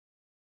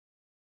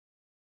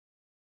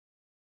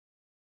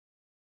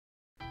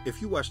If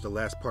you watched the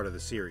last part of the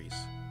series,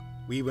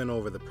 we went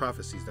over the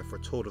prophecies that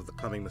foretold of the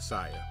coming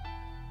Messiah.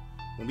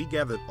 When we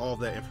gathered all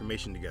that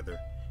information together,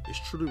 it's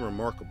truly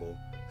remarkable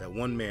that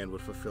one man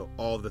would fulfill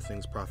all the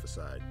things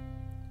prophesied.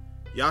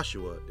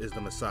 Yahshua is the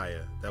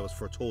Messiah that was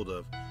foretold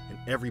of in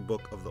every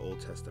book of the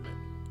Old Testament,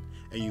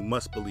 and you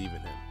must believe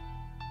in him.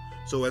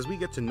 So as we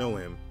get to know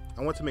him,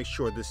 I want to make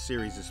sure this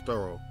series is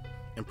thorough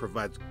and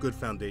provides good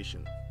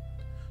foundation.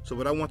 So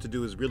what I want to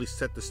do is really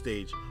set the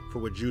stage for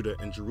what Judah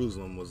and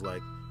Jerusalem was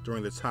like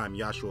during the time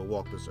Yahshua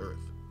walked this earth.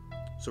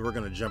 So we're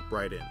going to jump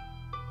right in.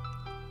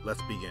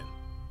 Let's begin.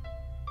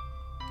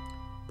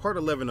 Part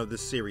 11 of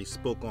this series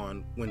spoke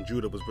on when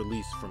Judah was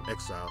released from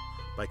exile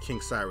by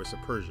King Cyrus of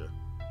Persia.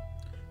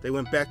 They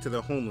went back to their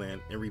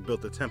homeland and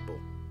rebuilt the temple.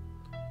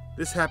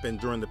 This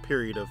happened during the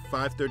period of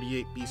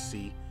 538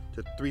 BC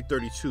to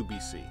 332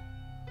 BC.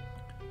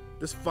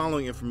 This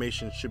following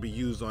information should be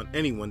used on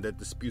anyone that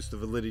disputes the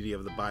validity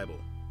of the Bible.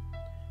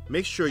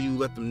 Make sure you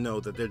let them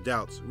know that their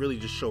doubts really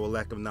just show a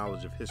lack of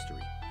knowledge of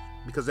history,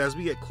 because as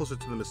we get closer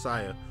to the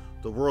Messiah,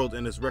 the world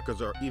and its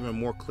records are even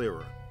more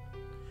clearer.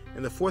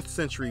 In the 4th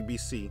century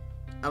BC,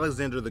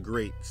 Alexander the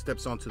Great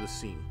steps onto the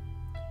scene.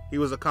 He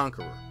was a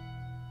conqueror.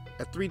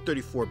 At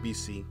 334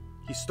 BC,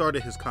 he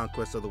started his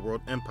conquest of the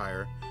world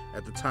empire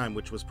at the time,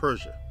 which was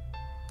Persia.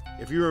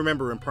 If you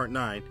remember in part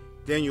 9,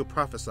 Daniel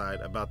prophesied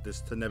about this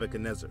to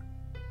Nebuchadnezzar.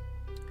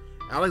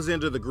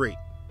 Alexander the Great,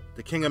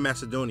 the king of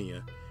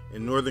Macedonia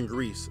in northern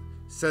Greece,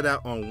 set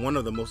out on one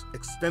of the most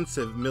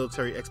extensive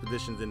military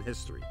expeditions in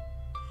history.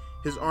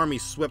 His army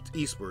swept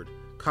eastward,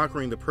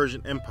 conquering the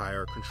Persian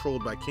Empire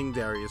controlled by King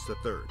Darius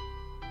III.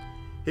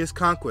 His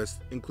conquests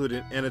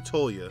included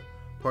Anatolia,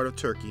 part of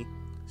Turkey,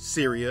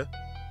 Syria,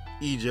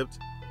 Egypt,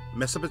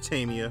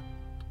 Mesopotamia,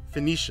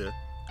 Phoenicia,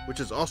 which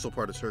is also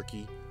part of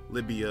Turkey,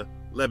 Libya,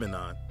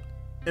 Lebanon,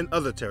 and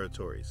other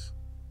territories.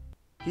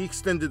 He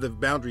extended the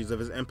boundaries of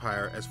his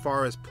empire as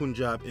far as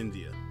Punjab,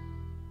 India.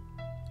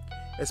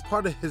 As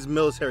part of his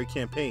military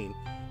campaign,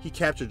 he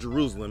captured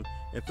Jerusalem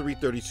in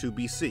 332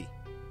 BC.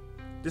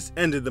 This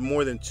ended the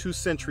more than 2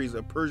 centuries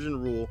of Persian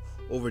rule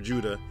over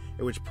Judah,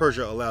 in which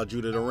Persia allowed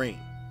Judah to reign.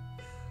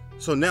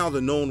 So now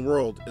the known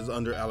world is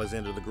under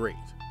Alexander the Great.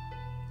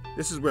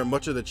 This is where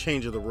much of the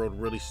change of the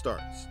world really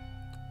starts.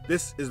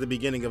 This is the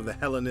beginning of the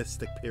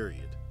Hellenistic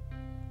period.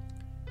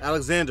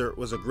 Alexander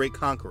was a great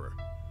conqueror,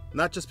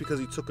 not just because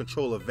he took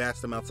control of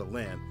vast amounts of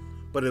land,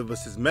 but it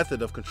was his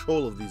method of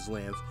control of these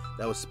lands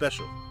that was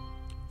special.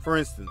 For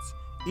instance,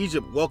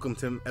 Egypt welcomed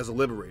him as a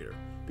liberator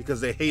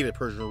because they hated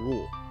Persian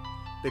rule.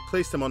 They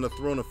placed him on the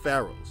throne of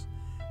pharaohs,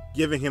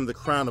 giving him the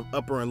crown of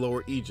Upper and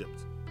Lower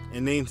Egypt,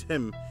 and named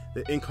him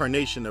the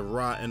incarnation of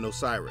Ra and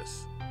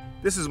Osiris.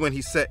 This is when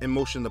he set in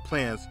motion the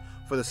plans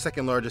for the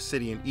second largest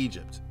city in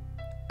Egypt,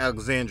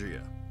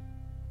 Alexandria.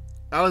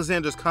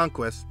 Alexander's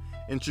conquest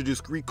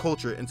introduced Greek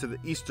culture into the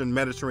Eastern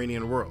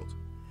Mediterranean world.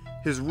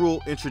 His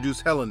rule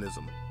introduced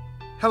Hellenism.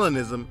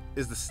 Hellenism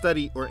is the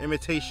study or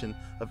imitation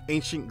of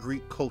ancient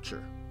Greek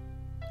culture.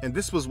 And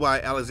this was why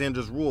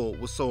Alexander's rule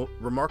was so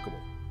remarkable.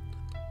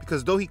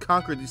 Because though he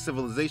conquered these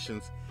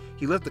civilizations,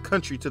 he left the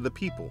country to the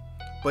people,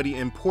 but he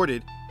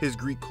imported his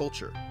Greek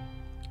culture.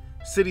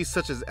 Cities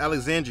such as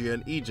Alexandria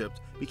in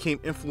Egypt became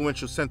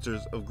influential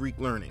centers of Greek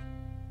learning.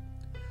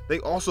 They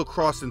also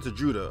crossed into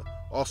Judah,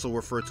 also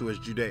referred to as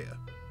Judea.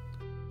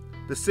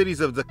 The cities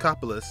of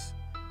Decapolis,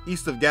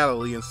 east of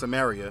Galilee and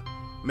Samaria,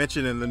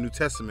 mentioned in the New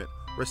Testament,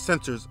 were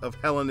centers of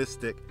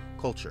Hellenistic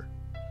culture.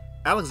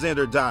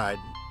 Alexander died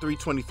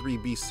 323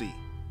 BC.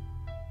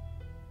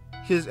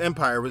 His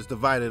empire was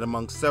divided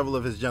among several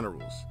of his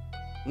generals.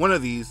 One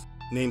of these,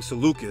 named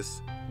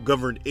Seleucus,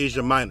 governed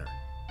Asia Minor,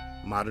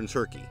 modern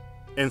Turkey,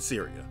 and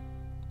Syria.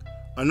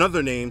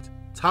 Another named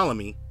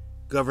Ptolemy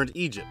governed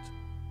Egypt.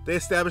 They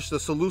established the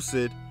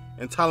Seleucid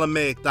and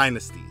Ptolemaic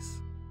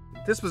dynasties.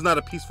 This was not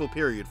a peaceful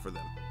period for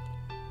them.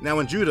 Now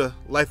in Judah,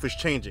 life was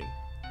changing.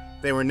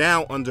 They were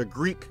now under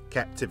Greek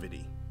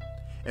captivity,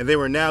 and they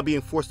were now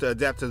being forced to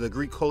adapt to the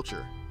Greek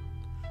culture.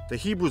 The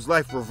Hebrews'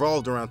 life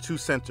revolved around 2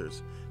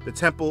 centers, the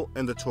temple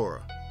and the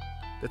Torah.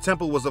 The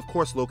temple was of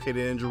course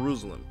located in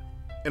Jerusalem,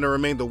 and it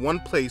remained the one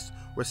place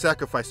where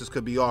sacrifices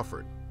could be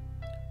offered.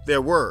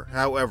 There were,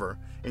 however,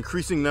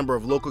 increasing number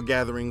of local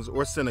gatherings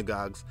or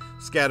synagogues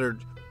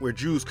scattered where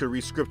Jews could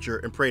read scripture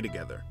and pray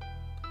together.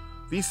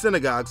 These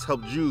synagogues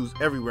helped Jews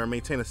everywhere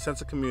maintain a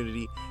sense of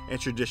community and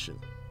tradition.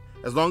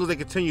 As long as they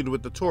continued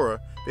with the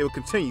Torah, they would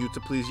continue to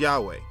please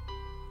Yahweh.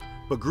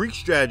 But Greek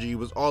strategy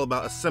was all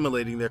about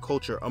assimilating their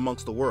culture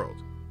amongst the world.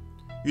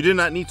 You did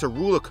not need to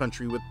rule a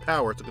country with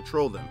power to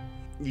control them.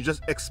 You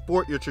just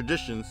export your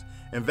traditions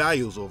and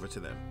values over to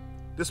them.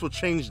 This will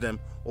change them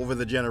over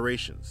the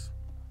generations.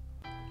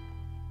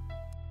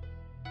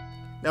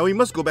 Now we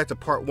must go back to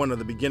part 1 of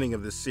the beginning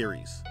of this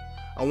series.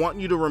 I want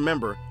you to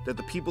remember that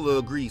the people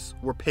of Greece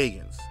were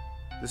pagans.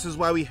 This is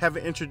why we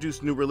haven't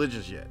introduced new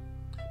religions yet,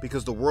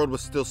 because the world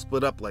was still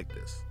split up like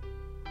this.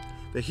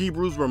 The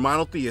Hebrews were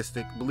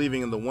monotheistic,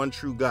 believing in the one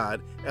true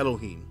God,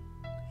 Elohim.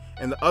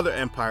 And the other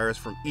empires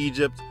from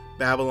Egypt,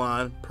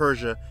 Babylon,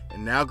 Persia,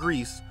 and now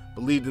Greece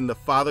believed in the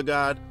Father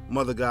God,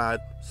 Mother God,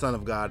 Son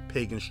of God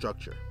pagan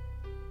structure.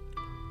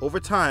 Over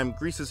time,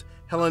 Greece's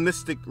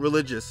Hellenistic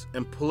religious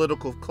and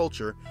political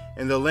culture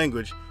and their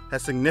language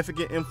had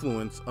significant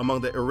influence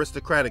among the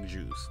aristocratic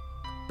Jews,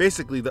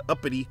 basically the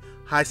uppity,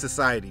 high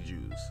society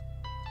Jews.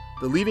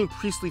 The leading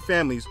priestly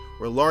families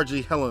were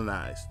largely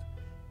Hellenized,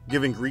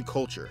 given Greek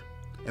culture,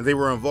 and they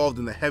were involved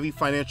in the heavy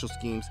financial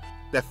schemes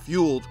that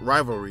fueled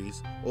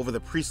rivalries over the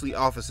priestly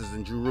offices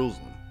in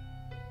Jerusalem.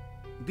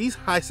 These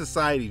high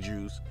society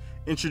Jews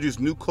introduced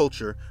new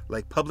culture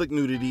like public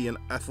nudity in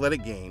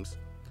athletic games,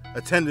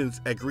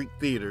 attendance at Greek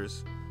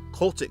theaters,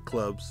 cultic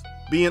clubs,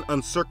 being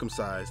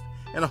uncircumcised,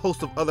 and a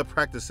host of other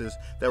practices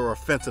that were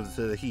offensive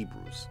to the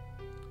Hebrews.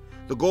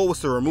 The goal was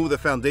to remove the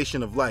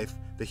foundation of life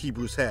the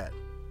Hebrews had.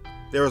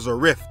 There was a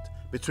rift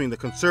between the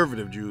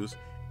conservative Jews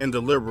and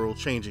the liberal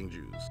changing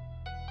Jews.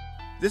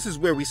 This is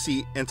where we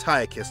see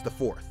Antiochus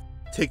IV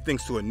take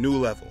things to a new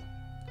level.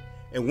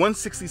 In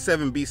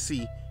 167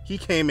 BC, he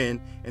came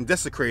in and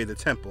desecrated the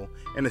temple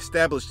and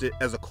established it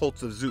as a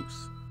cult of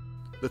Zeus.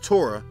 The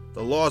Torah,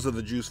 the laws of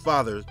the Jews'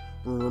 fathers,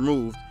 were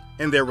removed,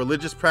 and their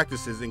religious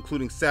practices,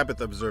 including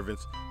Sabbath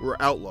observance,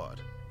 were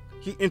outlawed.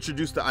 He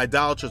introduced the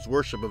idolatrous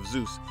worship of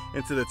Zeus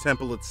into the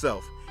temple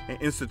itself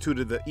and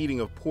instituted the eating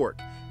of pork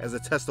as a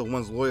test of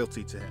one's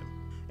loyalty to him.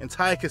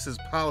 Antiochus's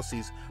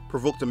policies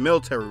provoked a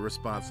military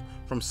response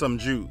from some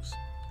Jews.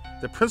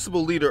 The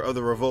principal leader of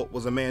the revolt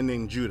was a man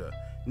named Judah,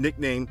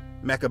 nicknamed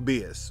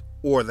Maccabeus,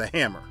 or the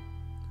Hammer.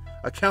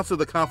 Accounts of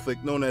the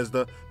conflict, known as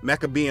the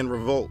Maccabean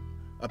Revolt,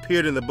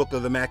 appeared in the Book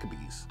of the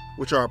Maccabees,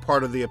 which are a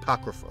part of the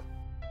Apocrypha.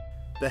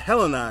 The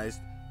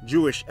Hellenized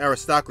Jewish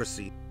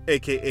aristocracy,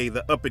 aka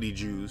the uppity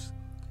Jews,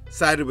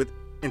 sided with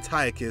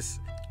Antiochus,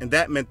 and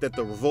that meant that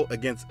the revolt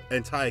against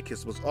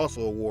Antiochus was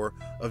also a war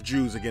of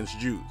Jews against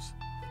Jews.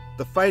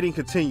 The fighting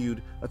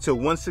continued until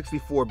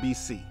 164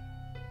 BC.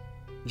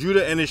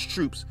 Judah and his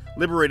troops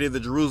liberated the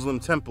Jerusalem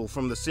temple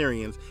from the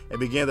Syrians and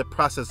began the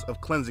process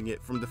of cleansing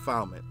it from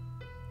defilement.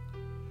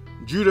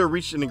 Judah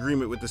reached an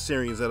agreement with the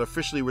Syrians that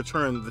officially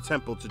returned the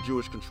temple to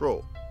Jewish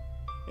control.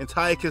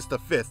 Antiochus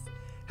V,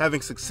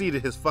 having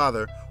succeeded his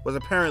father, was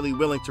apparently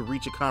willing to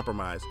reach a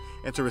compromise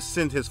and to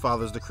rescind his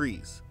father's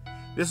decrees.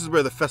 This is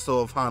where the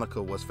festival of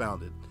Hanukkah was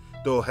founded,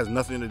 though it has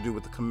nothing to do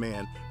with the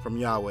command from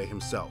Yahweh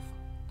himself.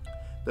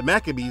 The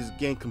Maccabees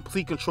gained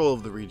complete control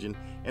of the region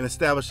and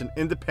established an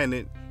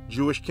independent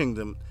Jewish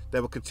kingdom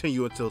that would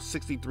continue until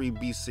 63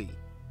 BC.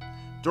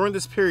 During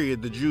this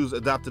period, the Jews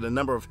adopted a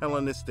number of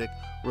Hellenistic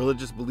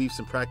religious beliefs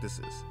and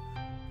practices.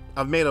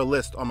 I've made a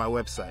list on my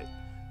website.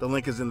 The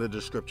link is in the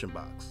description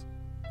box.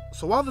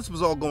 So while this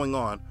was all going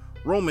on,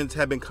 Romans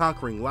had been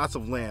conquering lots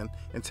of land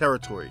and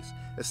territories,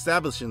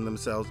 establishing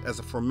themselves as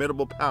a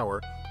formidable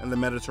power in the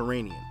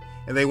Mediterranean,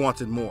 and they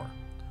wanted more.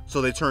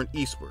 So they turned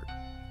eastward.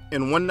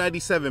 In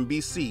 197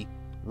 BC,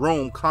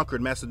 Rome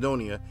conquered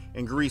Macedonia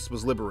and Greece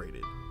was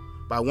liberated.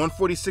 By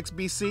 146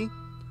 BC,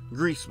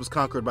 Greece was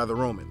conquered by the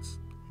Romans.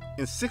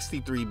 In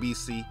 63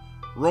 BC,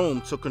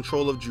 Rome took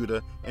control of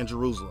Judah and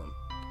Jerusalem,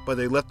 but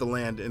they left the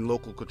land in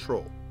local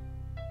control.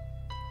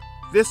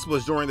 This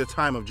was during the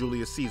time of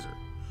Julius Caesar,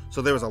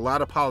 so there was a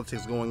lot of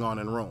politics going on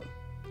in Rome.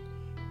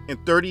 In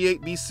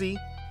 38 BC,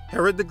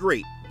 Herod the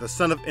Great, the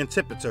son of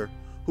Antipater,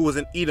 who was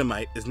an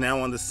Edomite, is now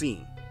on the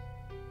scene.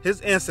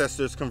 His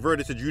ancestors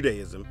converted to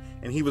Judaism,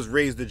 and he was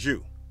raised a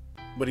Jew,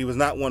 but he was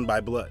not one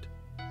by blood.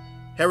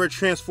 Herod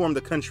transformed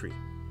the country.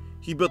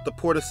 He built the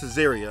port of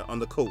Caesarea on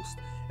the coast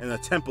and the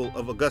temple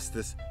of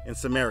Augustus in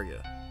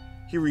Samaria.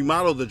 He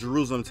remodeled the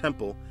Jerusalem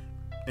temple,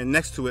 and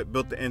next to it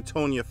built the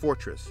Antonia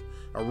fortress,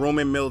 a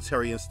Roman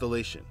military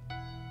installation.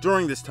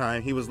 During this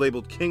time, he was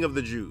labeled King of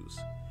the Jews,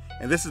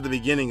 and this is the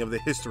beginning of the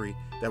history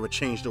that would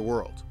change the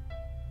world.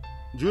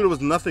 Judah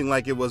was nothing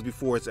like it was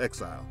before its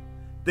exile.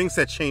 Things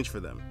had changed for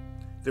them.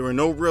 There were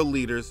no real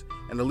leaders,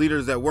 and the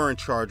leaders that were in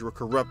charge were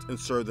corrupt and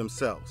served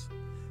themselves.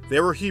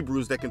 There were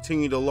Hebrews that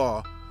continued the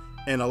law,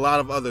 and a lot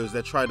of others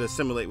that tried to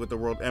assimilate with the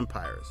world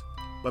empires.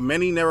 But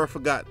many never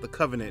forgot the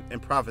covenant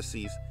and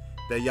prophecies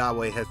that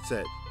Yahweh had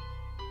said.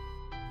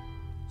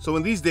 So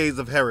in these days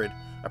of Herod,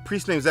 a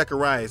priest named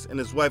Zacharias and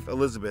his wife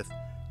Elizabeth,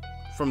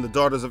 from the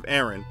daughters of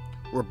Aaron,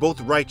 were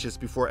both righteous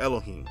before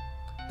Elohim.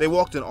 They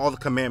walked in all the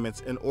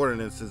commandments and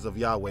ordinances of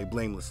Yahweh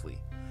blamelessly.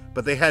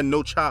 But they had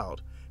no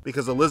child,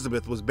 because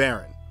Elizabeth was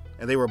barren,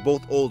 and they were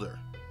both older.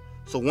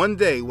 So one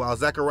day, while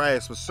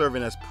Zacharias was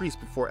serving as priest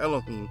before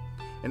Elohim,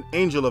 an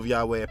angel of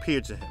Yahweh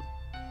appeared to him.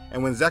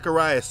 And when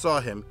Zacharias saw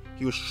him,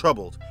 he was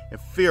troubled, and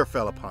fear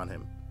fell upon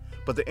him.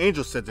 But the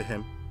angel said to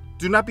him,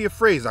 "Do not be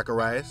afraid,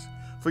 Zacharias,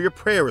 for your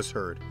prayer is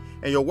heard,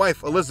 and your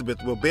wife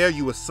Elizabeth will bear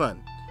you a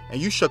son, and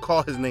you shall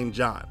call his name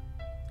John.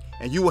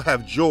 And you will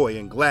have joy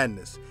and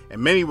gladness,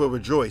 and many will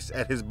rejoice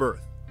at his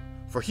birth.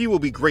 For he will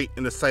be great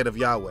in the sight of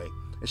Yahweh,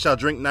 and shall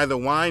drink neither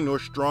wine nor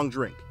strong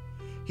drink.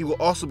 He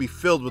will also be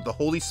filled with the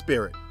Holy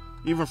Spirit,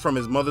 even from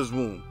his mother's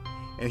womb,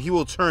 and he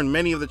will turn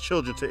many of the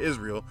children to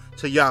Israel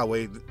to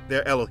Yahweh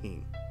their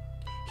Elohim.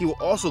 He will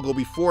also go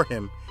before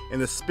him in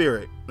the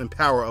spirit and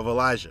power of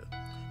Elijah,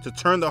 to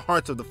turn the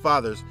hearts of the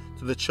fathers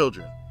to the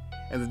children,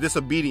 and the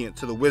disobedient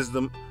to the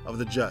wisdom of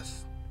the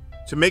just,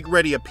 to make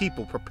ready a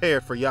people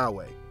prepared for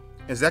Yahweh.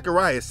 And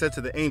Zacharias said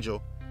to the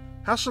angel,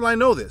 How shall I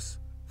know this?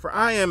 For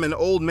I am an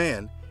old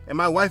man, and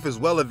my wife is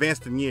well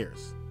advanced in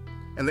years.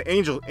 And the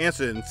angel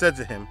answered and said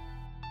to him,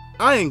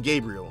 I am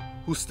Gabriel,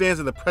 who stands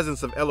in the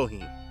presence of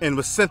Elohim, and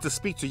was sent to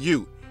speak to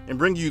you and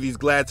bring you these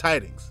glad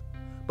tidings.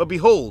 But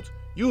behold,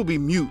 you will be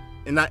mute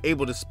and not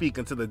able to speak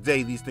until the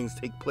day these things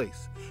take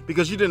place,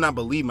 because you did not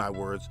believe my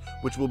words,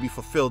 which will be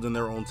fulfilled in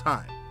their own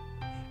time.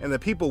 And the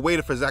people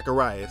waited for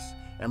Zacharias,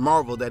 and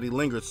marveled that he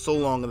lingered so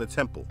long in the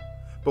temple.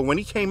 But when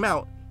he came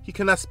out, he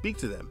could not speak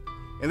to them.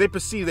 And they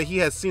perceived that he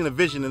had seen a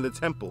vision in the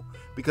temple,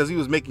 because he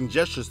was making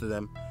gestures to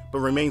them, but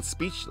remained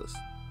speechless.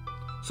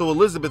 So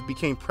Elizabeth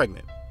became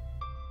pregnant.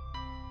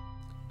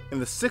 In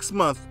the 6th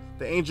month,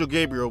 the angel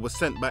Gabriel was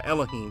sent by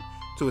Elohim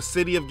to a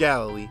city of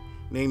Galilee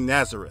named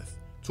Nazareth,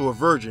 to a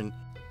virgin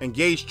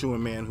engaged to a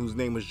man whose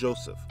name was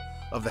Joseph,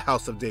 of the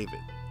house of David.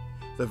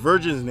 The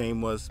virgin's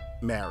name was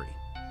Mary.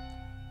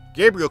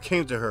 Gabriel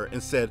came to her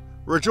and said,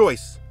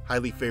 Rejoice,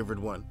 highly favored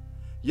one.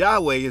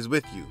 Yahweh is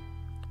with you.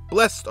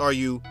 Blessed are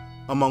you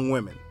among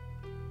women.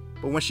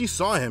 But when she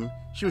saw him,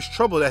 she was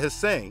troubled at his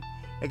saying,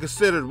 and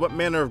considered what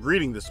manner of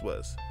greeting this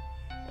was.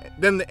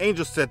 Then the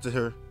angel said to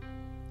her,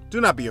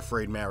 Do not be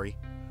afraid, Mary,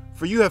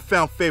 for you have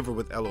found favor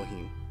with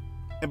Elohim.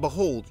 And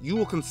behold, you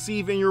will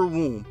conceive in your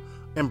womb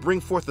and bring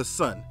forth a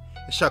son,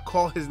 and shall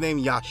call his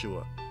name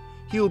Yahshua.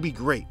 He will be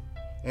great,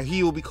 and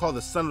he will be called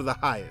the Son of the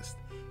Highest.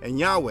 And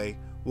Yahweh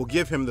will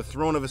give him the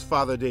throne of his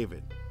father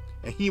David,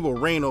 and he will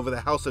reign over the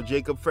house of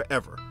Jacob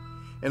forever,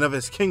 and of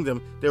his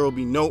kingdom there will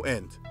be no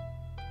end.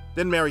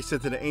 Then Mary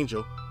said to the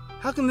angel,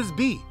 How can this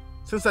be,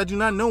 since I do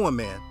not know a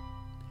man?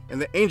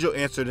 And the angel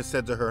answered and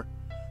said to her,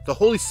 The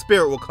Holy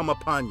Spirit will come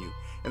upon you,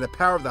 and the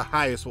power of the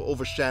Highest will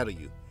overshadow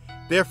you.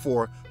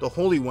 Therefore, the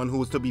Holy One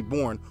who is to be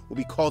born will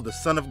be called the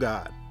Son of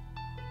God.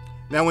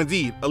 Now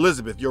indeed,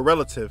 Elizabeth, your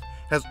relative,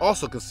 has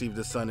also conceived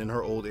a son in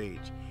her old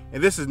age,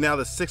 and this is now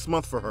the 6th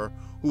month for her,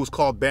 who is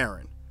called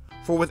barren.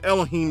 For with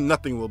Elohim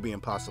nothing will be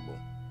impossible.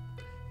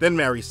 Then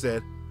Mary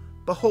said,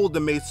 Behold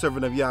the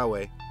maidservant of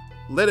Yahweh,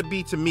 let it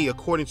be to me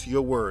according to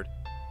your word.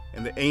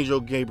 And the angel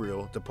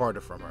Gabriel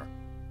departed from her.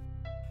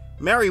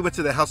 Mary went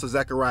to the house of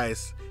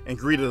Zacharias and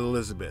greeted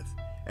Elizabeth.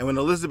 And when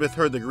Elizabeth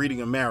heard the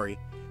greeting of Mary,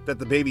 that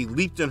the baby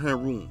leaped in her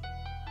womb,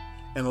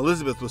 and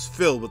Elizabeth was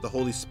filled with the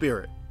Holy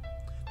Spirit.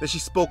 Then she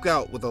spoke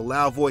out with a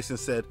loud voice and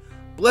said,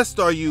 Blessed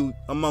are you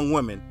among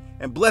women,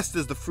 and blessed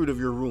is the fruit of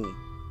your womb.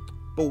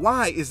 But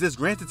why is this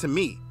granted to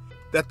me,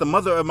 that the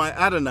mother of my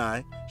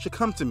Adonai should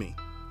come to me?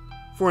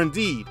 For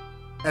indeed,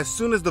 as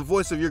soon as the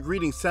voice of your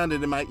greeting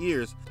sounded in my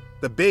ears,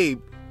 the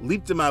babe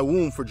leaped in my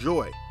womb for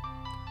joy.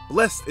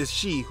 Blessed is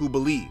she who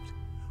believed,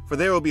 for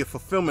there will be a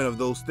fulfillment of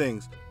those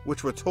things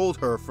which were told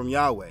her from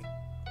Yahweh.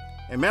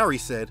 And Mary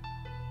said,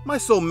 My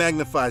soul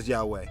magnifies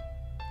Yahweh,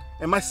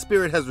 and my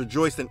spirit has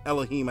rejoiced in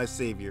Elohim my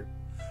Savior,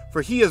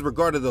 for he has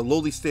regarded the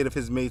lowly state of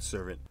his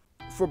maidservant.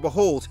 For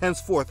behold,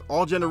 henceforth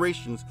all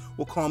generations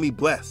will call me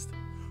blessed,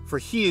 for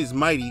he is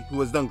mighty who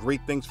has done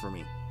great things for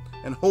me,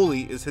 and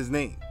holy is his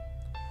name.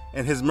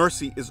 And his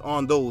mercy is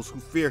on those who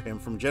fear him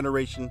from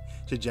generation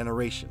to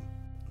generation.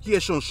 He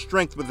has shown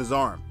strength with his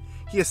arm.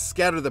 He has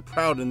scattered the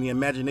proud in the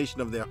imagination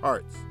of their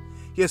hearts.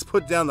 He has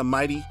put down the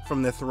mighty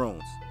from their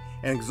thrones,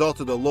 and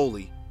exalted the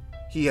lowly.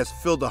 He has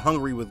filled the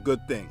hungry with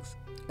good things,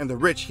 and the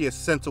rich he has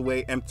sent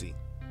away empty.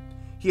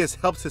 He has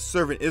helped his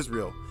servant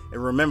Israel in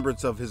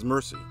remembrance of his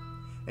mercy,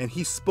 and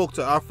he spoke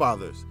to our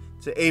fathers,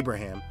 to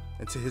Abraham,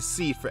 and to his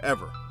seed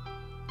forever.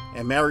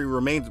 And Mary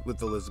remained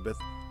with Elizabeth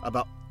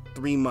about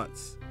 3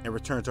 months, and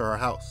returned to her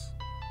house.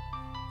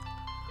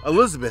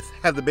 Elizabeth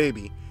had the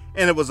baby,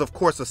 and it was of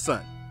course a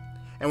son.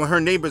 And when her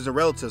neighbors and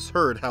relatives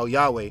heard how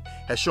Yahweh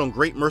had shown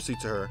great mercy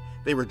to her,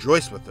 they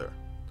rejoiced with her.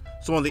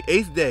 So on the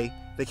 8th day,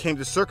 they came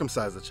to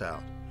circumcise the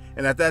child,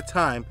 and at that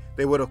time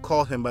they would have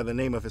called him by the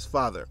name of his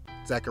father,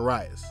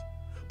 Zacharias.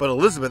 But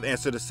Elizabeth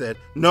answered and said,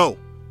 No,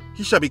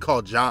 he shall be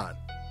called John.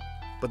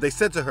 But they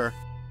said to her,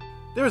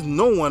 There is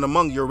no one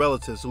among your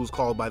relatives who is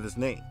called by this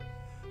name.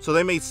 So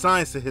they made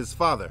signs to his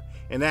father,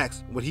 and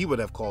asked what he would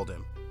have called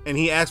him. And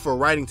he asked for a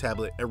writing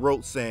tablet, and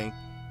wrote, saying,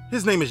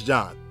 His name is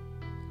John.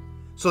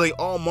 So they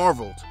all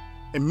marveled.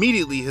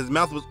 Immediately his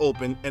mouth was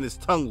opened, and his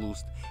tongue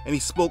loosed, and he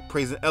spoke,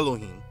 praising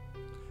Elohim.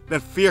 Then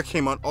fear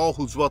came on all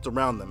who dwelt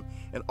around them,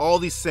 and all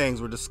these sayings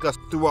were discussed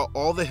throughout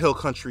all the hill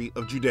country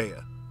of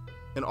Judea.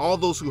 And all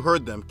those who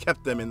heard them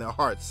kept them in their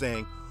hearts,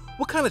 saying,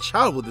 What kind of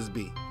child will this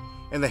be?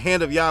 And the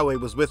hand of Yahweh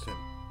was with him.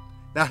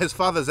 Now his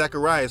father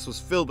Zacharias was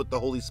filled with the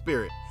Holy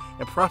Spirit,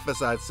 and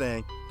prophesied,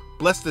 saying,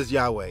 Blessed is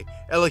Yahweh,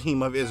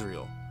 Elohim of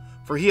Israel,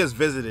 for he has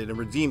visited and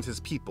redeemed his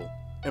people,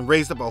 and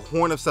raised up a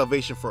horn of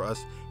salvation for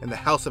us in the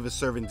house of his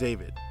servant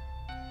David,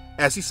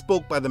 as he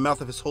spoke by the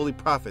mouth of his holy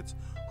prophets,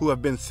 who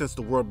have been since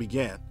the world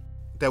began,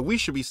 that we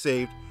should be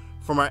saved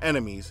from our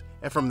enemies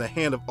and from the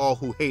hand of all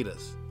who hate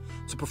us,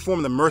 to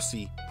perform the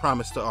mercy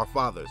promised to our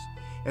fathers,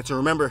 and to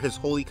remember his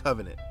holy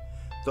covenant,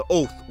 the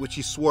oath which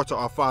he swore to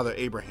our father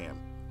Abraham,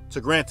 to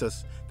grant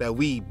us that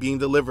we, being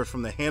delivered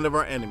from the hand of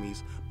our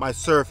enemies, might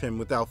serve him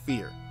without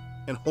fear,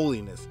 and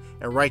holiness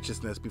and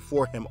righteousness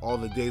before him all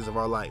the days of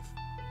our life.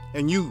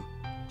 And you,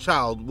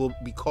 child, will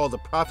be called the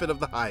prophet of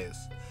the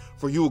highest,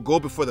 for you will go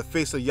before the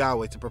face of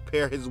Yahweh to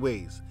prepare his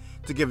ways,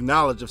 to give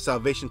knowledge of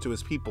salvation to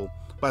his people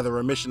by the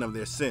remission of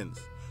their sins,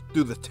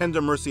 through the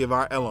tender mercy of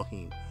our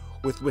Elohim,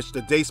 with which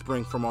the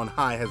dayspring from on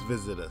high has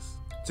visited us,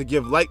 to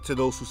give light to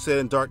those who sit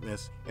in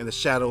darkness and the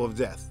shadow of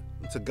death,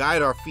 and to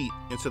guide our feet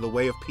into the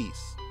way of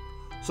peace.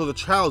 So the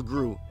child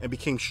grew and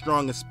became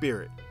strong in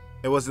spirit,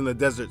 and was in the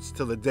deserts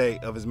till the day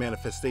of his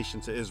manifestation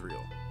to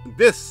Israel.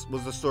 This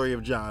was the story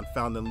of John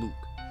found in Luke.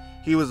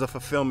 He was a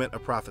fulfillment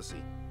of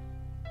prophecy.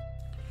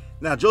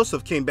 Now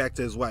Joseph came back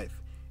to his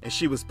wife, and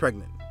she was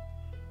pregnant.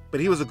 But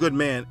he was a good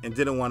man and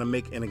didn't want to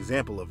make an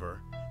example of her,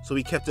 so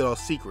he kept it all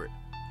secret.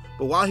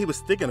 But while he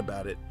was thinking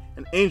about it,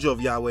 an angel of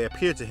Yahweh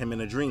appeared to him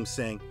in a dream,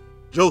 saying,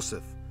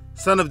 Joseph,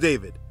 son of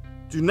David,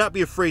 do not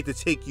be afraid to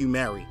take you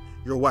Mary,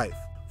 your wife,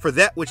 for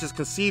that which is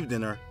conceived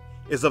in her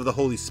is of the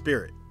Holy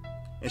Spirit.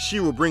 And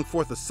she will bring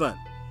forth a son,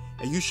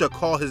 and you shall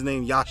call his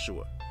name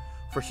Yahshua,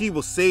 for he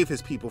will save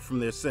his people from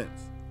their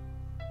sins.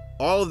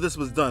 All of this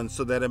was done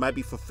so that it might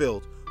be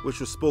fulfilled, which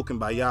was spoken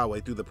by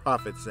Yahweh through the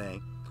prophet,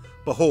 saying,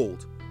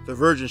 Behold, the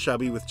virgin shall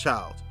be with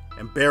child,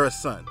 and bear a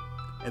son,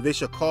 and they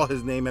shall call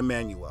his name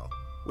Emmanuel,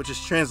 which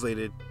is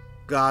translated,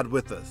 God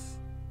with us.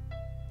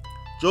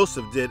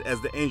 Joseph did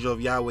as the angel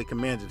of Yahweh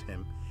commanded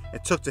him,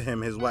 and took to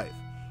him his wife,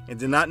 and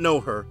did not know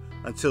her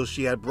until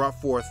she had brought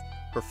forth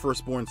her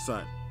firstborn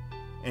son,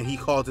 and he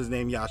called his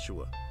name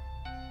Yahshua.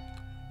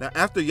 Now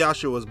after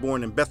Yahshua was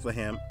born in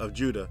Bethlehem of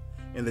Judah,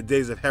 in the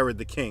days of Herod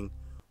the king,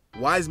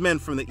 wise men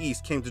from the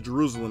east came to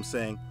Jerusalem,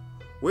 saying,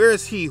 Where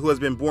is he who has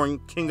been born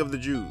King of the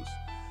Jews?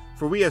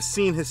 For we have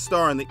seen his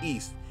star in the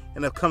east,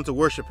 and have come to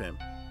worship him.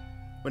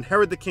 When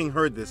Herod the king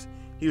heard this,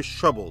 he was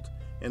troubled,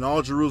 and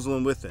all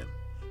Jerusalem with him.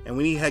 And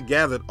when he had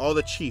gathered all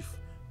the chief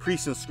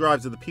priests and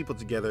scribes of the people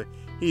together,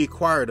 he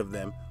inquired of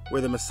them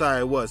where the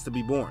Messiah was to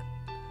be born.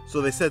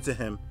 So they said to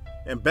him,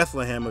 In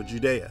Bethlehem of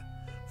Judea,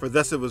 for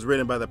thus it was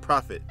written by the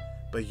prophet,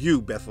 But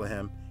you,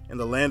 Bethlehem, in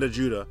the land of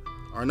Judah,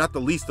 are not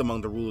the least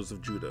among the rulers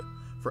of Judah,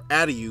 for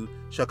out of you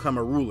shall come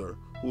a ruler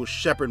who will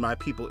shepherd my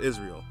people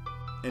Israel.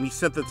 And he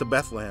sent them to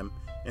Bethlehem,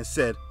 and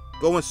said,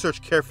 Go and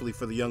search carefully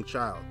for the young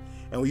child,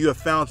 and when you have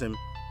found him,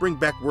 bring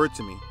back word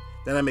to me,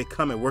 that I may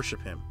come and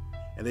worship him.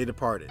 And they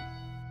departed.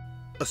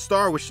 A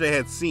star which they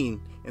had seen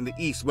in the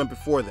east went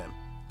before them,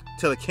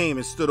 till it came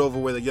and stood over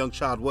where the young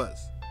child was.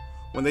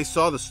 When they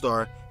saw the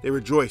star, they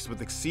rejoiced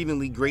with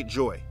exceedingly great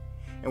joy.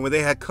 And when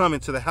they had come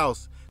into the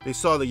house, they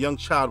saw the young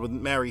child with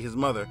Mary his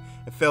mother,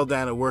 and fell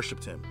down and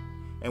worshipped him.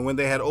 And when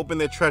they had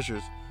opened their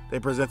treasures, they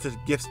presented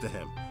gifts to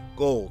him,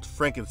 gold,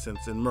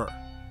 frankincense, and myrrh.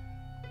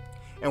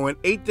 And when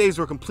 8 days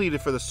were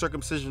completed for the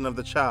circumcision of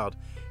the child,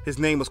 his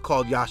name was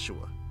called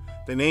Yahshua,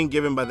 the name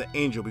given by the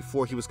angel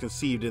before he was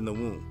conceived in the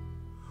womb.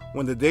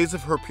 When the days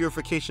of her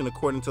purification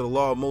according to the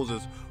law of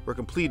Moses were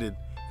completed,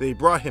 they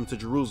brought him to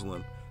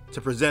Jerusalem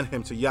to present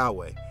him to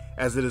Yahweh,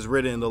 as it is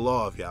written in the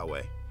law of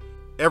Yahweh.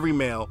 Every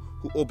male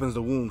who opens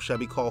the womb shall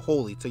be called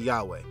holy to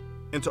Yahweh,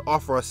 and to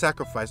offer a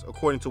sacrifice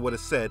according to what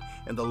is said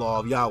in the law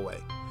of Yahweh,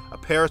 a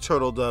pair of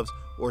turtle doves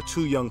or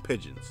 2 young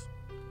pigeons.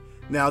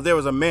 Now there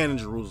was a man in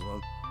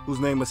Jerusalem whose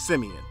name was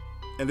Simeon,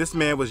 and this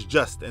man was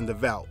just and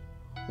devout,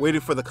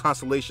 waiting for the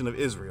consolation of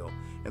Israel,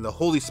 and the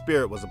Holy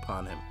Spirit was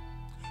upon him.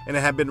 And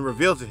it had been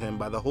revealed to him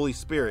by the Holy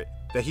Spirit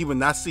that he would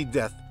not see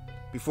death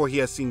before he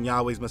had seen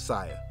Yahweh's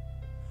Messiah.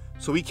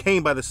 So he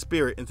came by the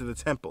Spirit into the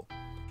temple.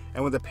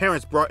 And when the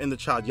parents brought in the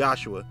child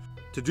Yahshua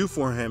to do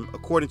for him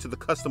according to the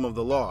custom of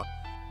the law,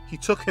 he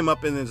took him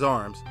up in his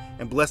arms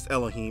and blessed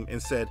Elohim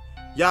and said,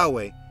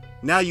 Yahweh,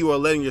 now you are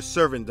letting your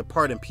servant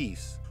depart in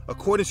peace,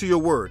 according to your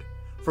word.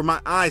 For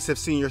my eyes have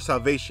seen your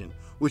salvation,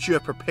 which you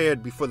have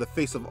prepared before the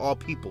face of all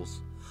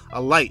peoples,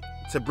 a light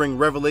to bring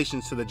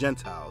revelations to the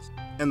Gentiles,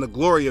 and the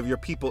glory of your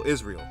people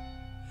Israel.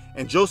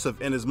 And Joseph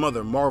and his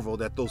mother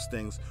marveled at those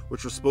things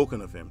which were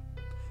spoken of him.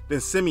 Then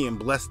Simeon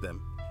blessed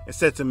them, and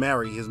said to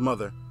Mary his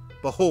mother,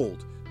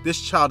 Behold, this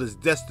child is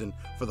destined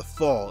for the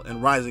fall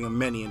and rising of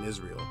many in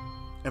Israel,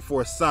 and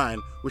for a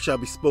sign which shall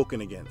be spoken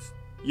against.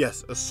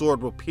 Yes, a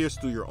sword will pierce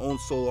through your own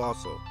soul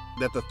also,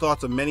 that the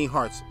thoughts of many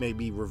hearts may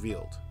be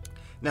revealed.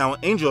 Now an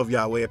angel of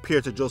Yahweh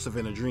appeared to Joseph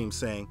in a dream,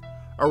 saying,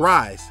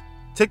 Arise,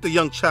 take the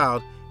young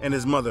child and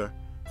his mother,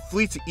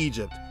 flee to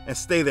Egypt, and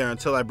stay there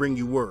until I bring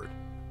you word,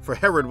 for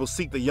Herod will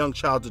seek the young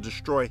child to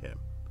destroy him.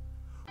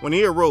 When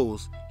he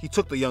arose, he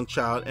took the young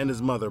child and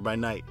his mother by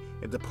night,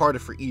 and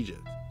departed for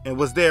Egypt, and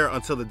was there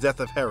until the death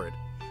of Herod,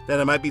 that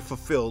it might be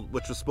fulfilled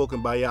which was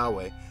spoken by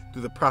Yahweh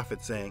through the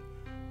prophet, saying,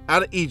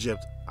 Out of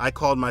Egypt I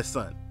called my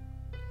son.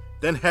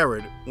 Then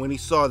Herod, when he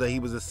saw that he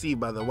was deceived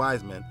by the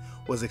wise men,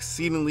 was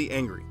exceedingly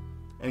angry,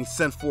 and he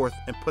sent forth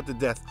and put to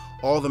death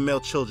all the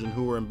male children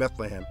who were in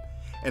Bethlehem,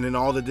 and in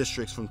all the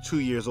districts from 2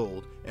 years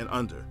old and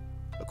under,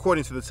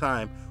 according to the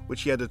time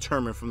which he had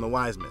determined from the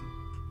wise men.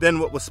 Then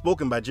what was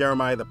spoken by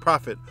Jeremiah the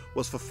prophet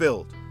was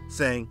fulfilled,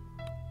 saying,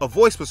 A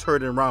voice was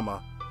heard in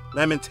Ramah,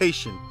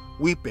 lamentation,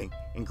 weeping,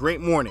 and great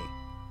mourning,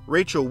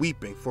 Rachel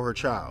weeping for her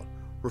child,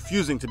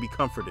 refusing to be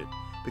comforted,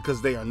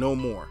 because they are no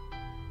more.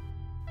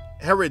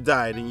 Herod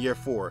died in year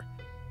 4,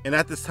 and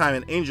at this time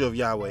an angel of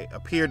Yahweh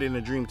appeared in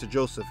a dream to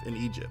Joseph in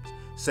Egypt,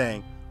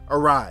 saying,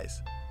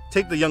 "Arise,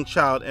 take the young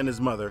child and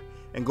his mother,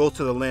 and go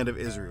to the land of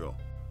Israel,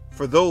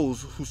 for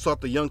those who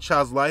sought the young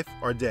child's life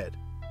are dead."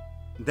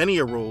 Then he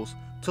arose,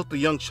 took the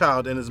young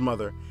child and his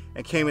mother,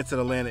 and came into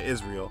the land of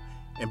Israel,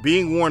 and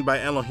being warned by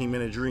Elohim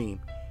in a dream,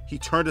 he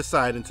turned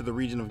aside into the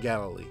region of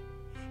Galilee.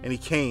 And he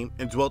came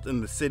and dwelt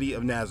in the city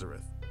of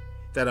Nazareth,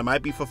 that it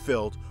might be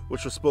fulfilled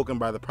which was spoken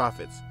by the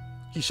prophets,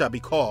 "He shall be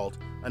called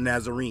a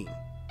Nazarene."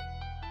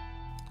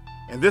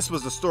 And this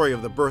was the story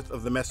of the birth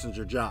of the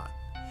messenger John,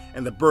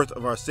 and the birth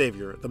of our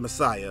Savior, the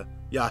Messiah,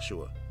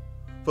 Yahshua,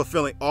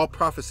 fulfilling all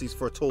prophecies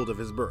foretold of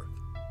his birth.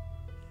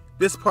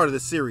 This part of the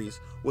series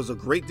was a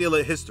great deal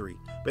of history,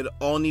 but it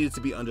all needed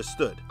to be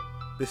understood.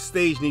 The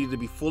stage needed to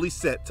be fully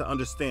set to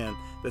understand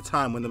the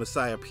time when the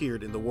Messiah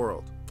appeared in the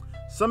world.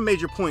 Some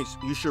major points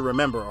you should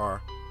remember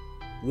are: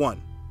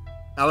 1.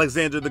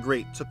 Alexander the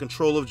Great took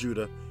control of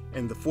Judah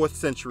in the 4th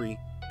century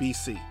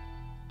BC.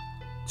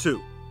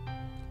 2.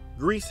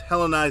 Greece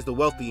Hellenized the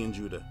wealthy in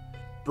Judah,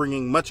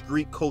 bringing much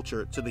Greek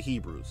culture to the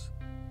Hebrews.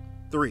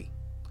 3.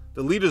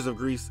 The leaders of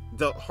Greece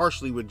dealt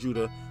harshly with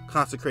Judah,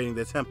 consecrating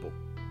their temple.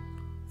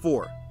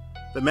 4.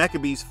 The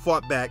Maccabees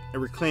fought back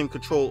and reclaimed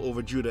control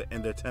over Judah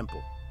and their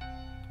temple.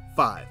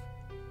 5.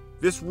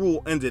 This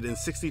rule ended in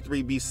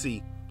 63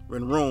 BC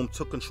when Rome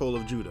took control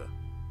of Judah.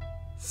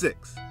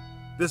 6.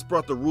 This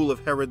brought the rule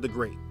of Herod the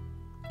Great.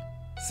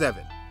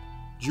 7.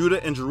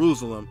 Judah and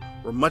Jerusalem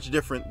were much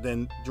different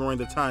than during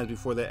the times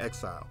before their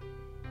exile.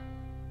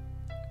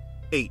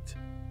 8.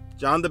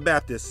 John the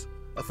Baptist,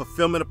 a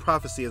fulfillment of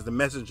prophecy as the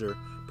messenger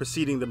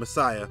preceding the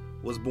Messiah,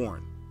 was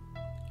born.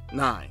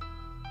 9.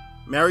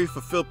 Mary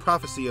fulfilled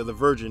prophecy of the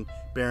virgin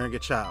bearing a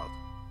child.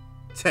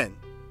 10.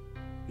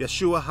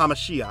 Yeshua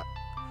HaMashiach,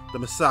 the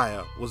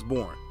Messiah, was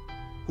born,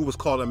 who was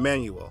called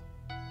Emmanuel,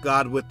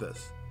 God with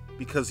us,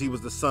 because he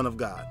was the Son of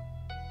God.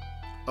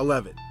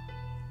 11.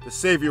 The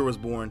Savior was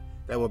born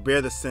that will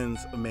bear the sins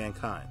of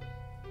mankind.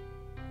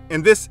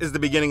 And this is the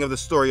beginning of the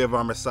story of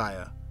our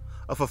Messiah,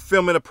 a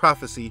fulfillment of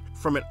prophecy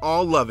from an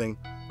all-loving,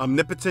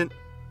 omnipotent,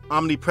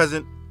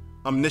 omnipresent,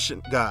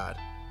 omniscient God.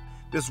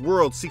 This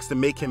world seeks to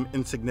make him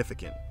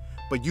insignificant,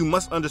 but you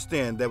must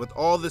understand that with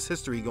all this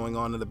history going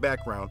on in the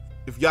background,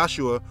 if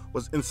Yahshua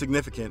was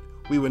insignificant,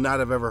 we would not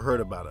have ever heard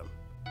about him.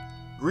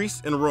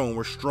 Greece and Rome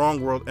were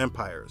strong world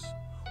empires.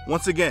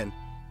 Once again,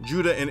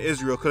 Judah and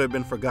Israel could have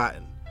been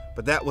forgotten,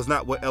 but that was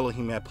not what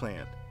Elohim had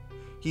planned.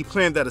 He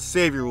planned that a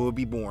Savior would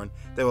be born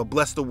that would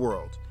bless the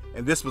world,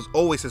 and this was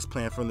always his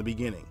plan from the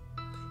beginning.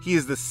 He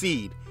is the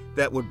seed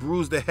that would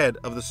bruise the head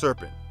of the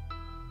serpent.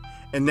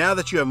 And now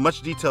that you have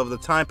much detail of the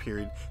time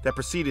period that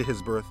preceded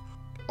his birth,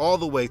 all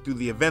the way through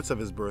the events of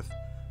his birth,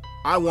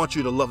 I want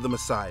you to love the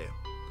Messiah.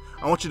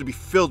 I want you to be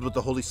filled with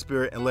the Holy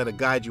Spirit and let it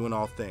guide you in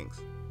all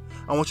things.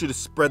 I want you to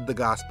spread the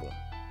gospel.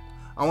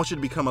 I want you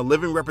to become a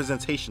living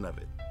representation of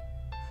it.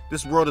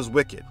 This world is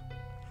wicked.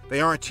 They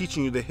aren't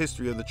teaching you the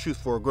history of the truth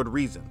for a good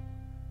reason.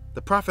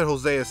 The prophet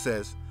Hosea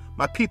says,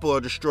 "My people are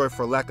destroyed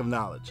for lack of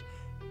knowledge.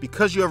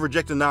 Because you have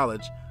rejected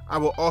knowledge, I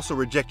will also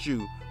reject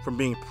you from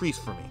being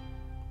priests for me."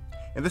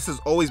 And this has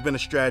always been a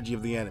strategy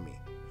of the enemy,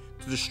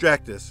 to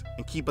distract us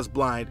and keep us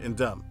blind and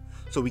dumb,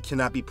 so we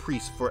cannot be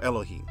priests for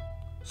Elohim,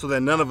 so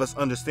that none of us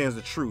understands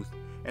the truth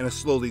and it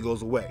slowly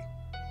goes away.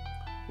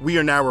 We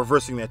are now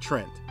reversing that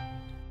trend.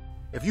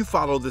 If you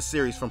follow this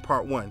series from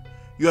part 1,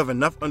 you have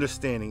enough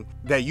understanding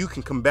that you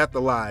can combat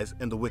the lies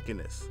and the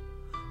wickedness.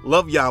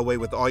 Love Yahweh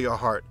with all your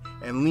heart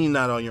and lean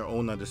not on your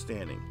own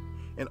understanding.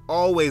 And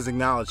always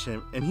acknowledge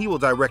him and he will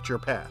direct your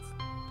path.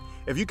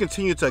 If you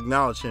continue to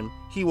acknowledge him,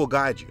 he will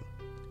guide you.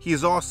 He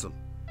is awesome.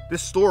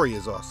 This story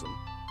is awesome.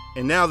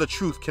 And now the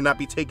truth cannot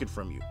be taken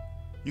from you.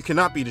 You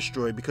cannot be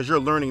destroyed because you're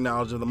learning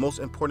knowledge of the most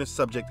important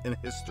subject in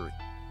history.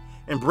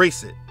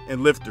 Embrace it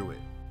and live through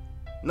it.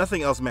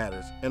 Nothing else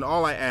matters, and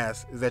all I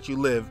ask is that you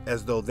live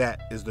as though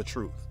that is the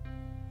truth.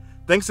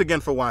 Thanks again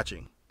for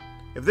watching.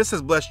 If this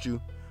has blessed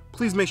you,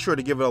 please make sure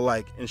to give it a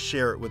like and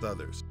share it with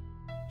others.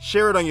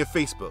 Share it on your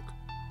Facebook.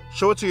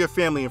 Show it to your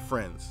family and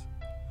friends.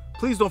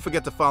 Please don't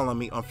forget to follow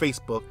me on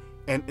Facebook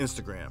and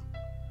Instagram.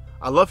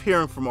 I love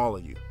hearing from all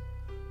of you.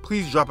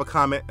 Please drop a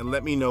comment and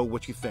let me know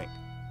what you think.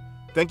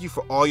 Thank you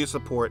for all your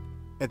support,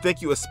 and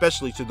thank you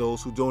especially to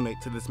those who donate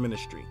to this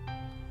ministry.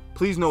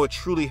 Please know it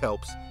truly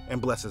helps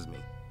and blesses me.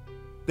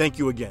 Thank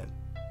you again.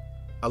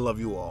 I love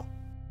you all.